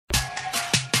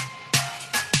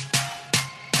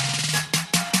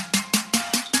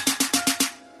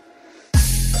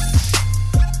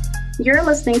You're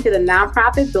listening to the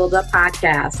Nonprofit Build Up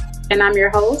Podcast, and I'm your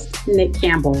host, Nick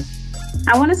Campbell.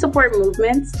 I want to support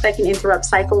movements that can interrupt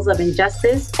cycles of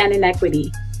injustice and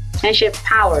inequity and shift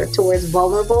power towards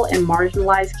vulnerable and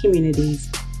marginalized communities.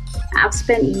 I've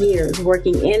spent years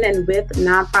working in and with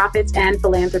nonprofits and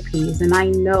philanthropies, and I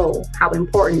know how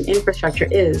important infrastructure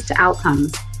is to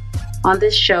outcomes. On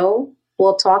this show,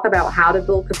 we'll talk about how to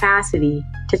build capacity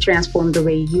to transform the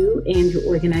way you and your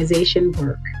organization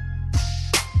work.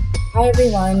 Hi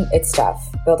everyone, it's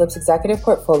Steph, BuildUp's Executive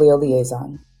Portfolio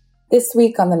Liaison. This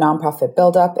week on the Nonprofit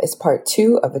Buildup is part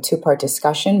 2 of a 2-part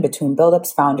discussion between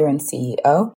BuildUp's founder and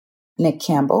CEO, Nick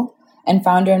Campbell, and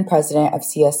founder and president of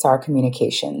CSR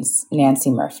Communications,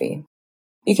 Nancy Murphy.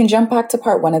 You can jump back to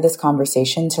part 1 of this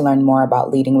conversation to learn more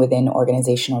about leading within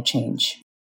organizational change.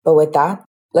 But with that,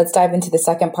 let's dive into the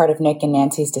second part of Nick and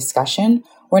Nancy's discussion,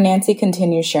 where Nancy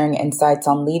continues sharing insights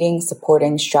on leading,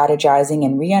 supporting, strategizing,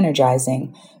 and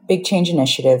re-energizing big change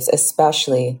initiatives,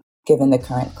 especially given the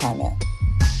current climate.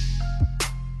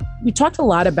 We talked a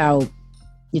lot about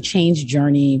the change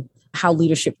journey, how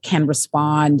leadership can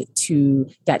respond to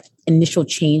that initial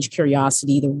change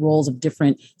curiosity, the roles of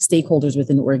different stakeholders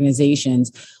within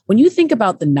organizations. When you think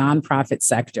about the nonprofit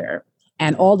sector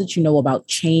and all that you know about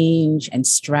change and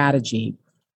strategy,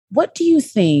 what do you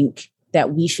think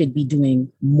that we should be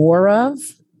doing more of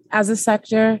as a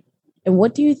sector? And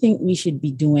what do you think we should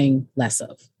be doing less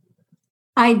of?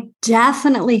 I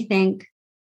definitely think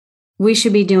we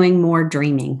should be doing more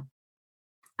dreaming.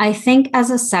 I think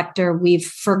as a sector, we've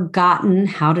forgotten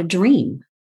how to dream,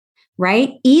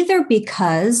 right? Either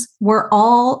because we're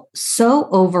all so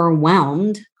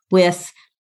overwhelmed with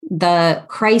the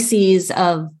crises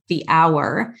of the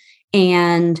hour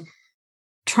and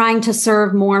trying to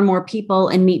serve more and more people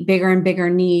and meet bigger and bigger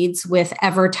needs with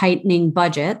ever tightening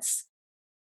budgets,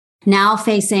 now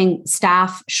facing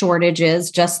staff shortages,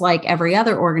 just like every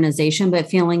other organization, but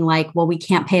feeling like, well, we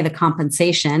can't pay the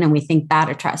compensation and we think that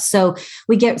attracts. So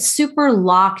we get super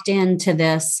locked into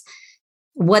this,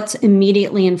 what's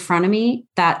immediately in front of me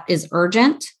that is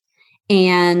urgent,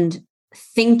 and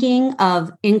thinking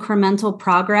of incremental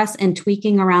progress and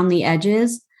tweaking around the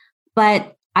edges.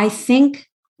 But I think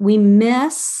we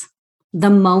miss the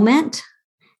moment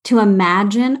to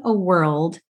imagine a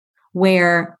world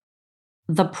where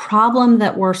the problem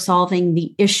that we're solving,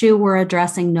 the issue we're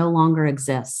addressing, no longer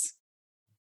exists.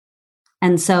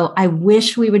 And so I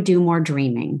wish we would do more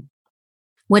dreaming.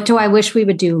 What do I wish we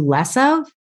would do less of?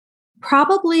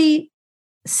 Probably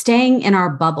staying in our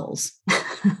bubbles,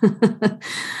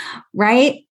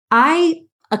 right?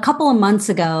 A couple of months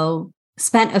ago,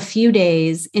 spent a few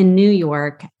days in New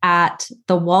York at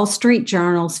the Wall Street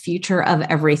Journal's Future of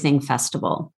Everything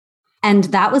Festival. And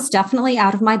that was definitely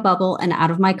out of my bubble and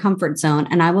out of my comfort zone.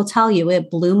 And I will tell you,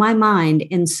 it blew my mind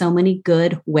in so many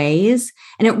good ways.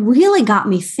 And it really got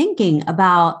me thinking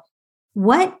about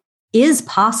what is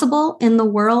possible in the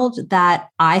world that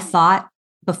I thought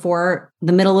before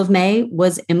the middle of May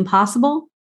was impossible,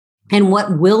 and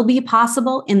what will be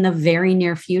possible in the very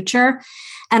near future.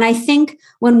 And I think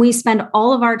when we spend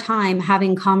all of our time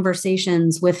having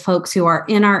conversations with folks who are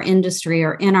in our industry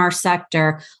or in our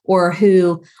sector, or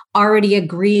who already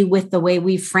agree with the way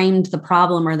we framed the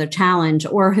problem or the challenge,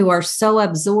 or who are so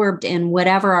absorbed in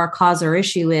whatever our cause or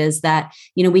issue is that,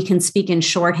 we can speak in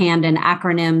shorthand and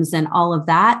acronyms and all of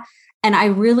that. And I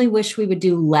really wish we would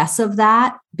do less of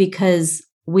that, because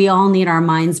we all need our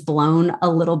minds blown a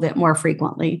little bit more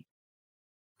frequently.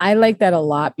 I like that a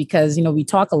lot because, we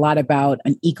talk a lot about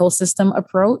an ecosystem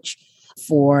approach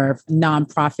for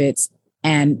nonprofits.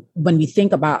 And when we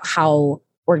think about how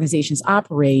organizations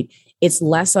operate, it's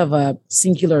less of a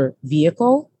singular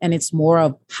vehicle, and it's more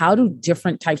of how do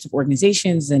different types of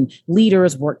organizations and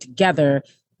leaders work together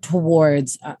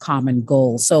towards a common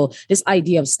goal. So this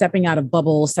idea of stepping out of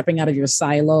bubbles, stepping out of your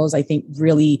silos, I think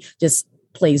really just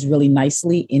plays really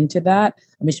nicely into that,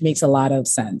 which makes a lot of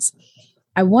sense.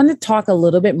 I want to talk a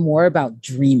little bit more about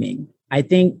dreaming. I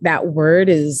think that word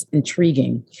is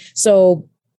intriguing. So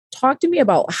talk to me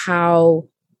about how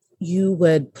you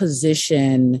would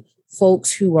position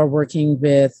folks who are working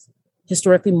with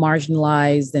historically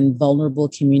marginalized and vulnerable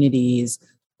communities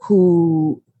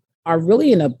who are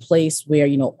really in a place where,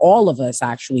 all of us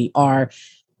actually are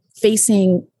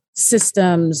facing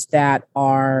systems that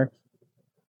are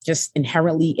just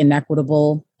inherently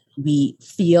inequitable. We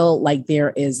feel like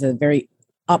there is a very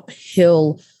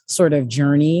uphill sort of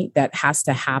journey that has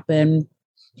to happen.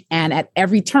 And at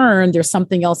every turn, there's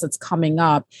something else that's coming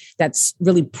up that's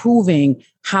really proving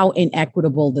how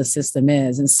inequitable the system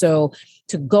is. And so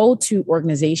to go to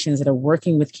organizations that are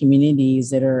working with communities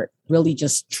that are really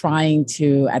just trying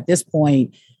to, at this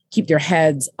point, keep their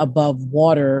heads above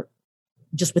water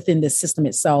just within the system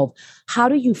itself. How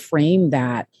do you frame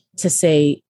that to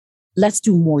say, let's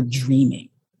do more dreaming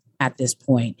at this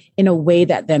point in a way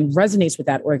that then resonates with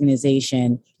that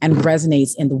organization and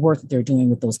resonates in the work that they're doing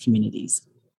with those communities?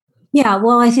 Yeah,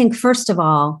 well, I think first of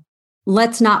all,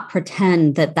 let's not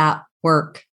pretend that that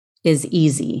work is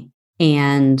easy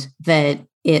and that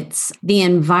it's the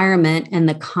environment and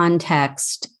the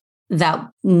context that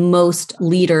most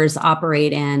leaders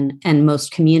operate in and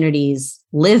most communities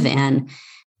live in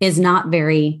is not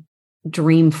very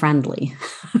dream friendly.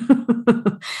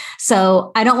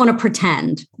 So I don't want to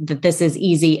pretend that this is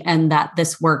easy and that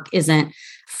this work isn't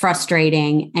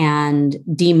frustrating and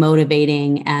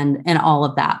demotivating and all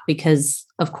of that, because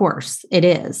of course it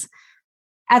is.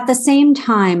 At the same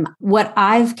time, what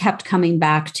I've kept coming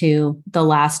back to the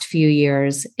last few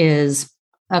years is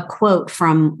a quote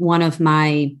from one of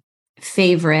my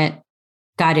favorite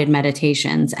guided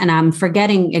meditations. And I'm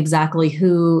forgetting exactly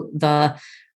who the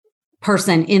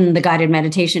person in the guided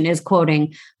meditation is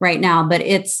quoting right now, but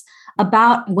it's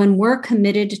about when we're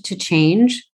committed to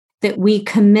change, that we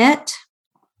commit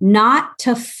not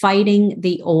to fighting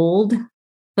the old,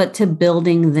 but to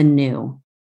building the new.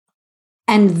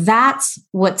 And that's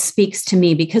what speaks to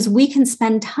me, because we can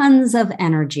spend tons of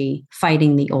energy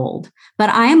fighting the old. But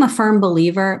I am a firm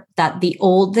believer that the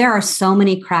old, there are so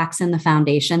many cracks in the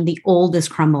foundation, the old is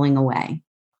crumbling away.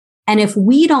 And if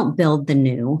we don't build the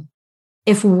new,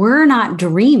 if we're not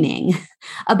dreaming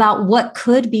about what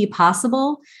could be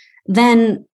possible,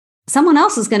 then someone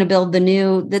else is going to build the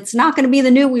new that's not going to be the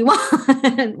new we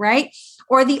want, right?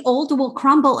 Or the old will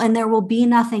crumble and there will be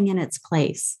nothing in its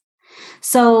place.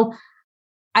 So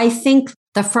I think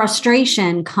the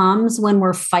frustration comes when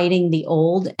we're fighting the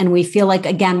old and we feel like,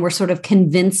 again, we're sort of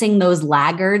convincing those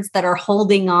laggards that are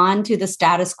holding on to the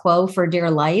status quo for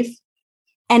dear life.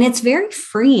 And it's very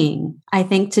freeing, I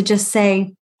think, to just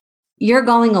say, you're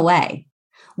going away.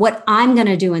 What I'm going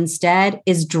to do instead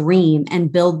is dream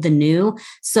and build the new,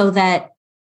 so that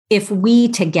if we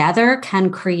together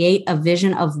can create a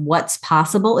vision of what's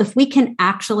possible, if we can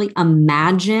actually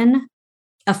imagine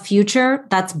a future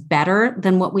that's better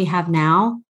than what we have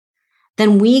now,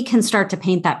 then we can start to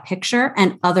paint that picture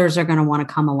and others are going to want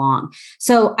to come along.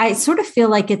 So I sort of feel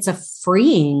like it's a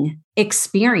freeing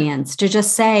experience to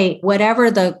just say,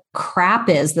 whatever the crap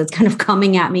is that's kind of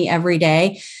coming at me every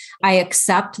day, I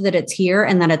accept that it's here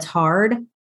and that it's hard,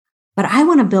 but I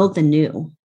want to build the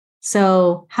new.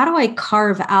 So how do I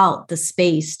carve out the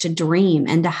space to dream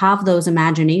and to have those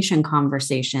imagination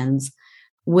conversations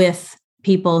with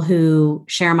people who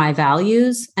share my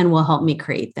values and will help me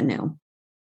create the new?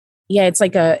 Yeah, it's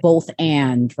like a both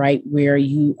and, right? Where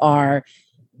you are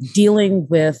dealing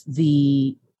with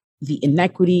the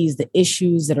inequities, the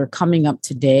issues that are coming up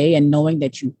today, and knowing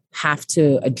that you have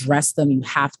to address them, you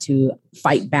have to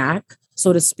fight back,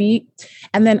 so to speak.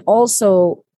 And then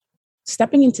also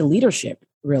stepping into leadership,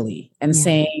 really, and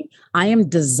saying, I am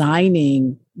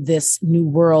designing this new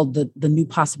world, the new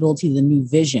possibility, the new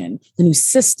vision, the new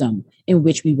system in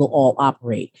which we will all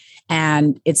operate.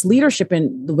 And it's leadership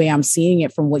in the way I'm seeing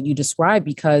it from what you described,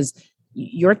 because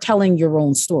you're telling your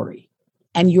own story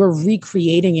and you're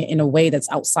recreating it in a way that's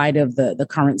outside of the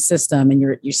current system. And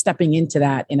you're stepping into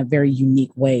that in a very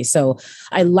unique way. So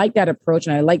I like that approach.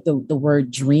 And I like the word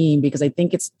dream, because I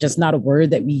think it's just not a word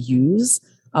that we use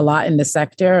a lot in the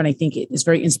sector. And I think it's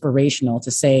very inspirational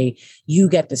to say you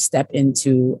get to step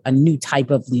into a new type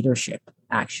of leadership,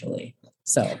 actually.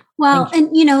 So, well, and,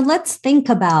 let's think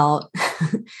about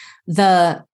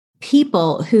the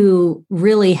people who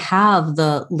really have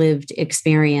the lived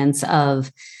experience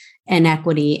of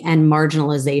inequity and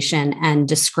marginalization and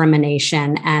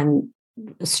discrimination and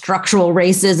structural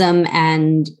racism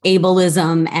and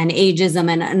ableism and ageism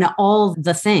and all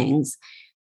the things.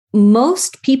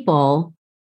 Most people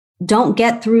don't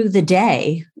get through the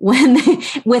day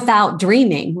without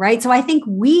dreaming, right? So I think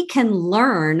we can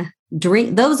learn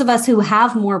dream. Those of us who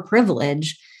have more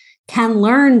privilege can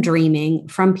learn dreaming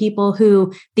from people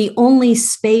who the only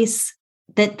space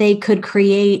that they could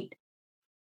create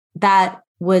that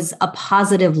was a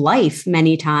positive life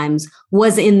many times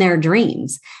was in their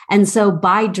dreams. And so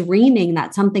by dreaming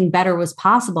that something better was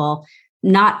possible,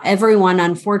 not everyone,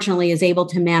 unfortunately, is able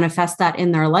to manifest that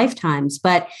in their lifetimes.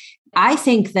 But I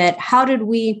think that how did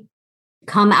we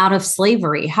come out of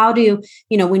slavery? How do,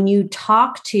 when you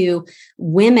talk to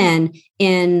women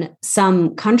in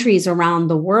some countries around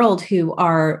the world who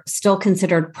are still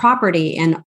considered property,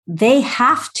 and they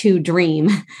have to dream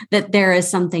that there is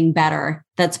something better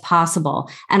that's possible.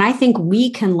 And I think we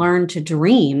can learn to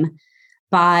dream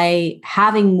by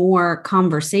having more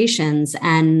conversations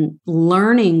and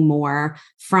learning more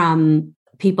from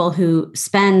people who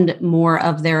spend more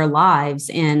of their lives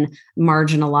in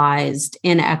marginalized,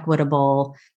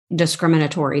 inequitable,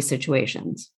 discriminatory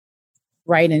situations.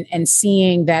 Right. And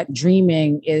seeing that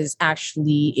dreaming is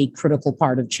actually a critical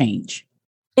part of change.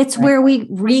 It's right? Where we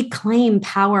reclaim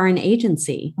power and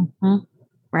agency,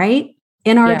 right?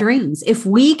 In our dreams. If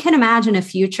we can imagine a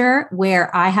future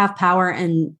where I have power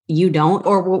and you don't,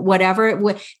 or whatever,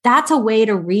 that's a way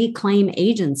to reclaim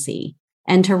agency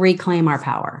and to reclaim our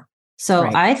power.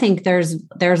 So I think there's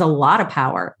a lot of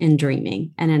power in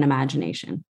dreaming and in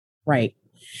imagination. Right.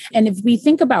 And if we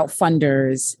think about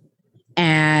funders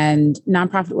and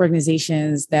nonprofit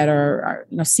organizations that are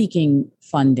seeking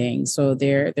funding, so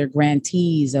they're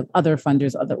grantees of other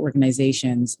funders, other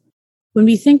organizations, when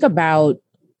we think about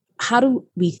how do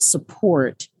we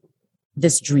support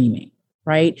this dreaming,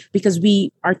 right? Because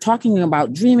we are talking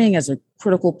about dreaming as a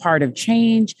critical part of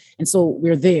change. And so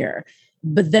we're there.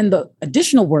 But then the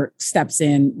additional work steps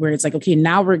in where it's like, okay,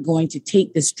 now we're going to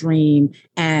take this dream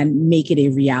and make it a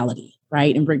reality,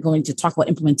 right? And we're going to talk about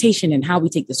implementation and how we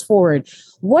take this forward.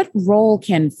 What role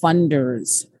can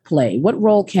funders play? What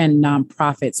role can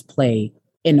nonprofits play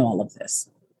in all of this?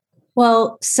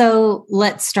 Well, so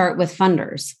let's start with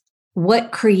funders.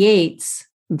 What creates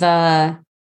the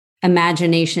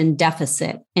imagination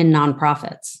deficit in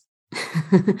nonprofits?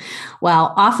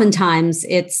 Well, oftentimes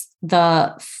it's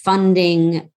the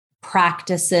funding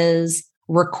practices,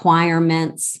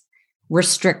 requirements,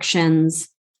 restrictions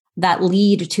that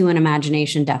lead to an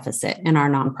imagination deficit in our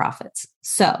nonprofits.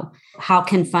 So how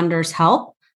can funders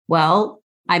help? Well,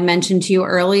 I mentioned to you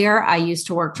earlier, I used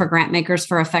to work for Grantmakers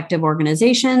for Effective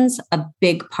Organizations. A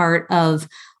big part of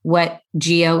what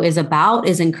GEO is about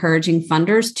is encouraging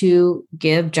funders to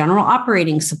give general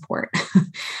operating support.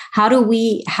 How do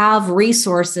we have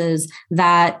resources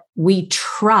that we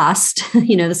trust?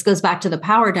 This goes back to the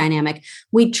power dynamic.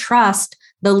 We trust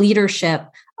the leadership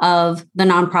of the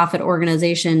nonprofit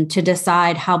organization to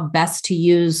decide how best to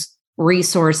use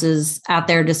resources at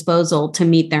their disposal to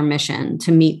meet their mission,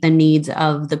 to meet the needs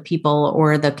of the people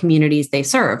or the communities they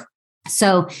serve.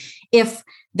 So if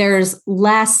there's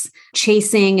less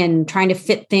chasing and trying to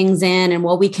fit things in, and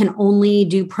we can only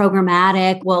do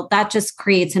programmatic, well, that just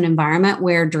creates an environment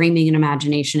where dreaming and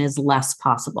imagination is less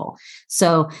possible.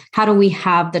 So how do we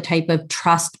have the type of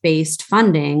trust-based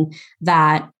funding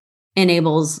that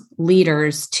enables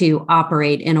leaders to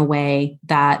operate in a way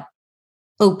that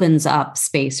opens up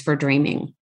space for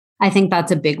dreaming? I think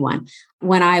that's a big one.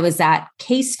 When I was at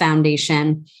Case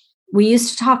Foundation, we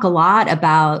used to talk a lot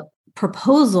about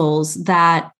proposals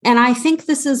that, and I think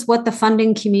this is what the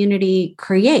funding community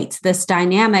creates, this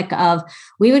dynamic of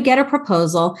we would get a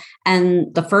proposal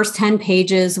and the first 10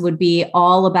 pages would be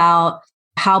all about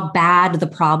how bad the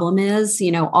problem is,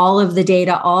 all of the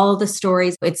data, all the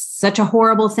stories. It's such a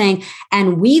horrible thing.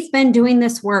 And we've been doing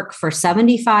this work for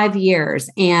 75 years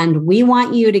and we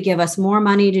want you to give us more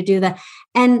money to do that.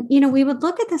 And, we would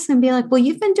look at this and be like, well,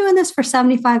 you've been doing this for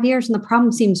 75 years and the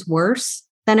problem seems worse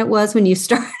than it was when you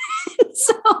started.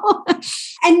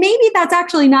 And maybe that's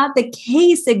actually not the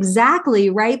case exactly,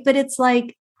 right? But it's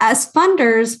like, as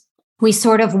funders, we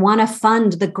sort of want to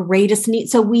fund the greatest need.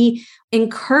 So we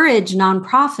encourage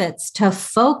nonprofits to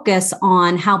focus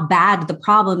on how bad the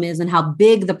problem is and how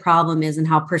big the problem is and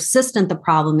how persistent the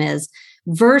problem is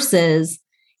versus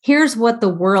here's what the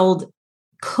world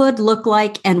could look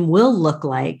like and will look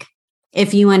like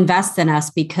if you invest in us,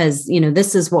 because,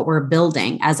 this is what we're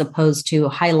building, as opposed to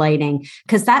highlighting,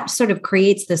 because that sort of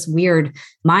creates this weird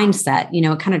mindset,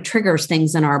 it kind of triggers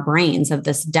things in our brains of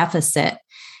this deficit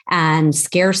and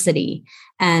scarcity.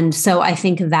 And so I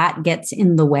think that gets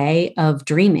in the way of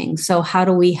dreaming. So how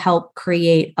do we help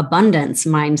create abundance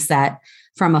mindset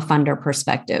from a funder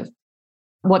perspective?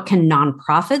 What can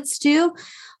nonprofits do?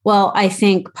 Well, I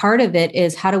think part of it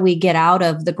is how do we get out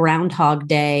of the Groundhog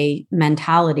Day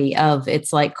mentality of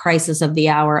it's like crisis of the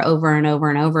hour over and over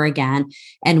and over again,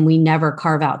 and we never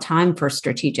carve out time for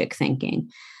strategic thinking.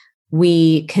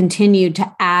 We continue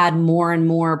to add more and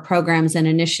more programs and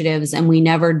initiatives, and we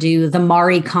never do the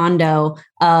Marie Kondo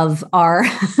of our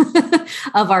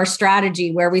of our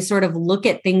strategy, where we sort of look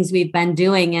at things we've been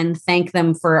doing and thank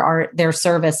them for their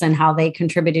service and how they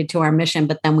contributed to our mission,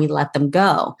 but then we let them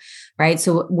go, right?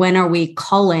 So when are we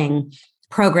culling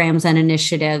programs and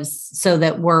initiatives so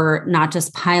that we're not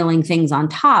just piling things on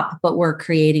top, but we're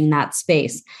creating that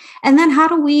space? And then how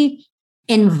do we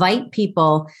invite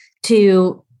people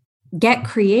to get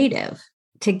creative,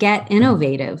 to get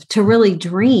innovative, to really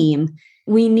dream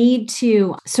we need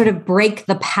to sort of break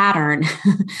the pattern,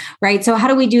 right? So how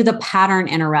do we do the pattern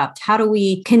interrupt? How do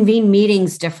we convene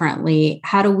meetings differently?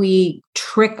 How do we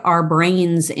trick our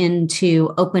brains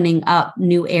into opening up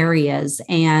new areas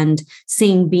and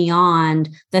seeing beyond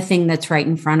the thing that's right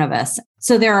in front of us?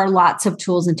 So there are lots of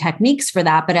tools and techniques for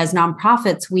that. But as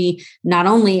nonprofits, we not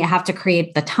only have to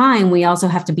create the time, we also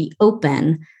have to be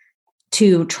open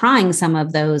to trying some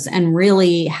of those and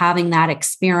really having that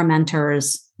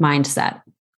experimenter's mindset.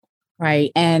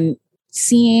 Right. And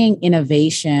seeing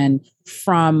innovation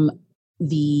from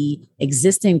the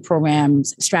existing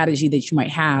programs strategy that you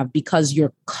might have, because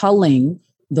you're culling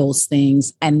those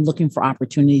things and looking for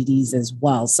opportunities as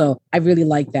well. So I really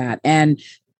like that. And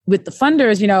with the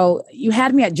funders, you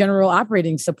had me at general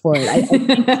operating support. I think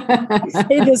I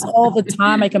say this all the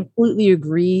time. I completely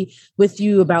agree with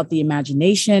you about the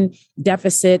imagination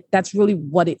deficit. That's really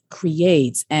what it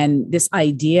creates. And this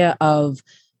idea of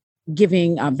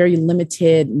giving very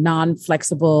limited,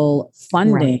 non-flexible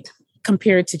funding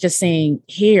compared to just saying,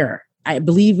 here, I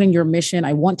believe in your mission.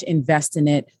 I want to invest in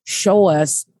it. Show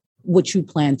us what you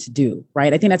plan to do,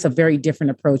 right? I think that's a very different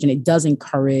approach, and it does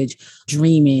encourage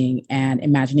dreaming and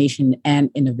imagination and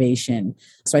innovation.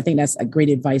 So I think that's a great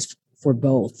advice for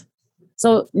both.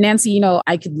 So Nancy,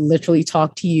 I could literally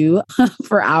talk to you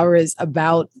for hours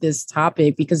about this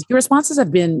topic because your responses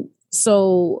have been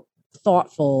so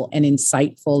thoughtful and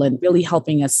insightful and really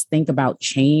helping us think about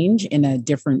change in a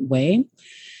different way.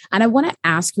 And I want to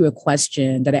ask you a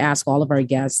question that I ask all of our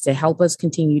guests to help us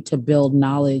continue to build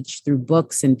knowledge through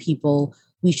books and people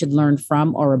we should learn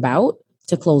from or about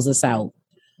to close us out.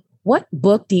 What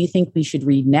book do you think we should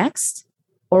read next?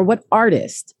 Or what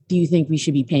artist do you think we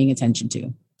should be paying attention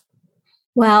to?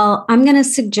 Well, I'm going to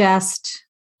suggest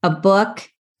a book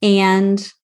and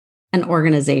an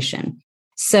organization.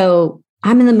 So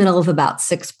I'm in the middle of about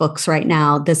 6 books right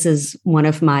now. This is one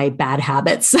of my bad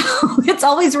habits. So it's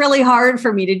always really hard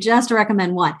for me to just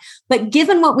recommend one. But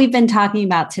given what we've been talking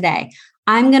about today,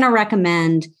 I'm going to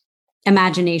recommend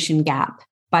Imagination Gap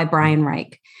by Brian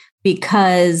Reich,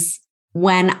 because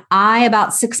when I,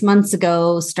 about 6 months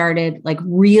ago, started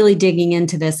really digging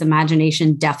into this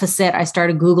imagination deficit, I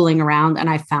started Googling around and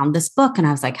I found this book and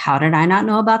I was like, how did I not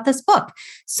know about this book?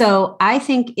 So I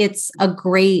think it's a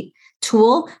great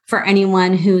tool for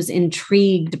anyone who's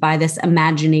intrigued by this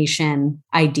imagination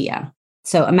idea.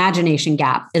 So Imagination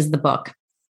Gap is the book.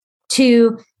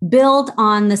 To build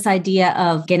on this idea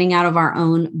of getting out of our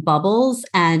own bubbles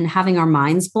and having our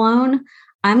minds blown,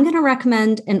 I'm going to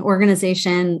recommend an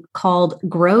organization called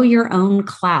Grow Your Own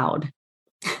Cloud.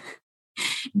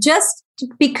 Just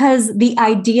because the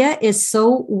idea is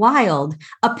so wild.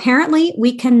 Apparently,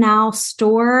 we can now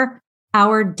store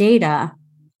our data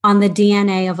on the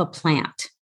DNA of a plant.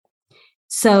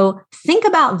 So think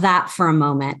about that for a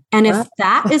moment. And if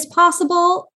that is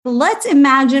possible, let's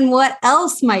imagine what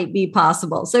else might be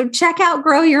possible. So check out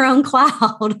Grow Your Own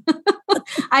Cloud.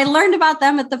 I learned about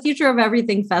them at the Future of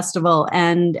Everything Festival,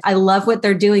 and I love what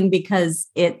they're doing because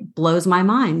it blows my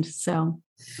mind. So,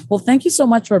 well, thank you so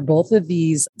much for both of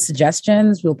these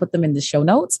suggestions. We'll put them in the show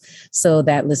notes so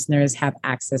that listeners have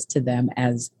access to them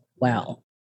as well.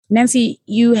 Nancy,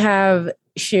 you have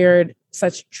shared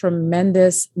such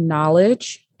tremendous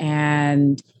knowledge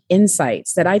and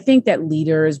insights that I think that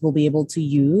leaders will be able to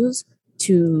use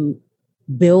to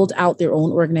build out their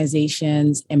own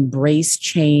organizations, embrace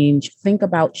change, think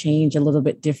about change a little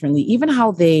bit differently, even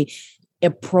how they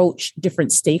approach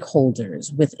different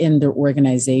stakeholders within their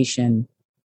organization.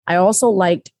 I also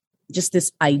liked just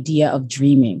this idea of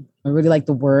dreaming. I really like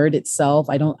the word itself.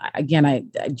 I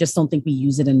just don't think we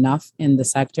use it enough in the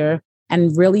sector,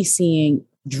 and really seeing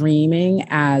dreaming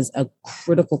as a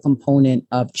critical component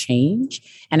of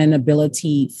change and an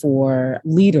ability for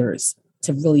leaders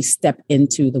to really step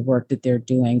into the work that they're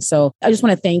doing. So I just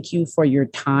want to thank you for your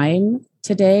time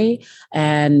today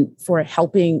and for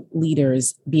helping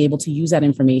leaders be able to use that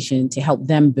information to help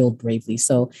them build bravely.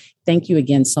 So thank you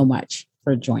again so much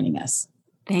for joining us.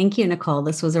 Thank you, Nicole.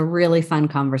 This was a really fun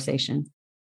conversation.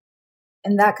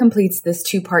 And that completes this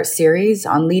 2-part series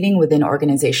on leading within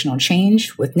organizational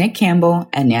change with Nick Campbell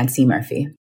and Nancy Murphy.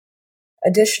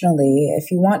 Additionally, if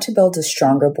you want to build a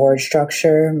stronger board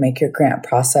structure, make your grant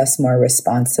process more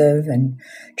responsive, and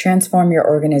transform your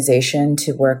organization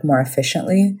to work more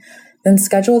efficiently, then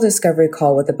schedule a discovery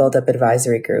call with the Build Up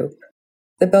Advisory Group.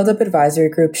 The Build Up Advisory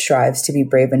Group strives to be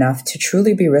brave enough to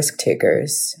truly be risk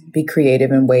takers, be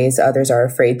creative in ways others are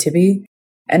afraid to be,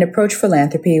 and approach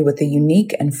philanthropy with a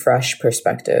unique and fresh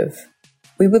perspective.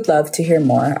 We would love to hear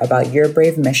more about your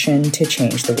brave mission to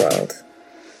change the world.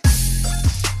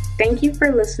 Thank you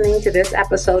for listening to this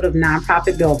episode of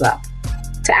Nonprofit Build Up.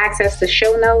 To access the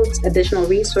show notes, additional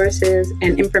resources,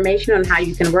 and information on how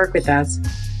you can work with us,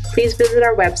 please visit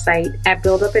our website at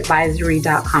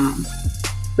buildupadvisory.com.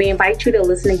 We invite you to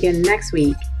listen again next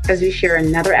week as we share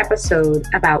another episode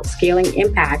about scaling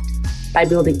impact by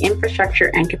building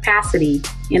infrastructure and capacity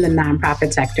in the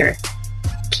nonprofit sector.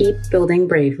 Keep building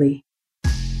bravely.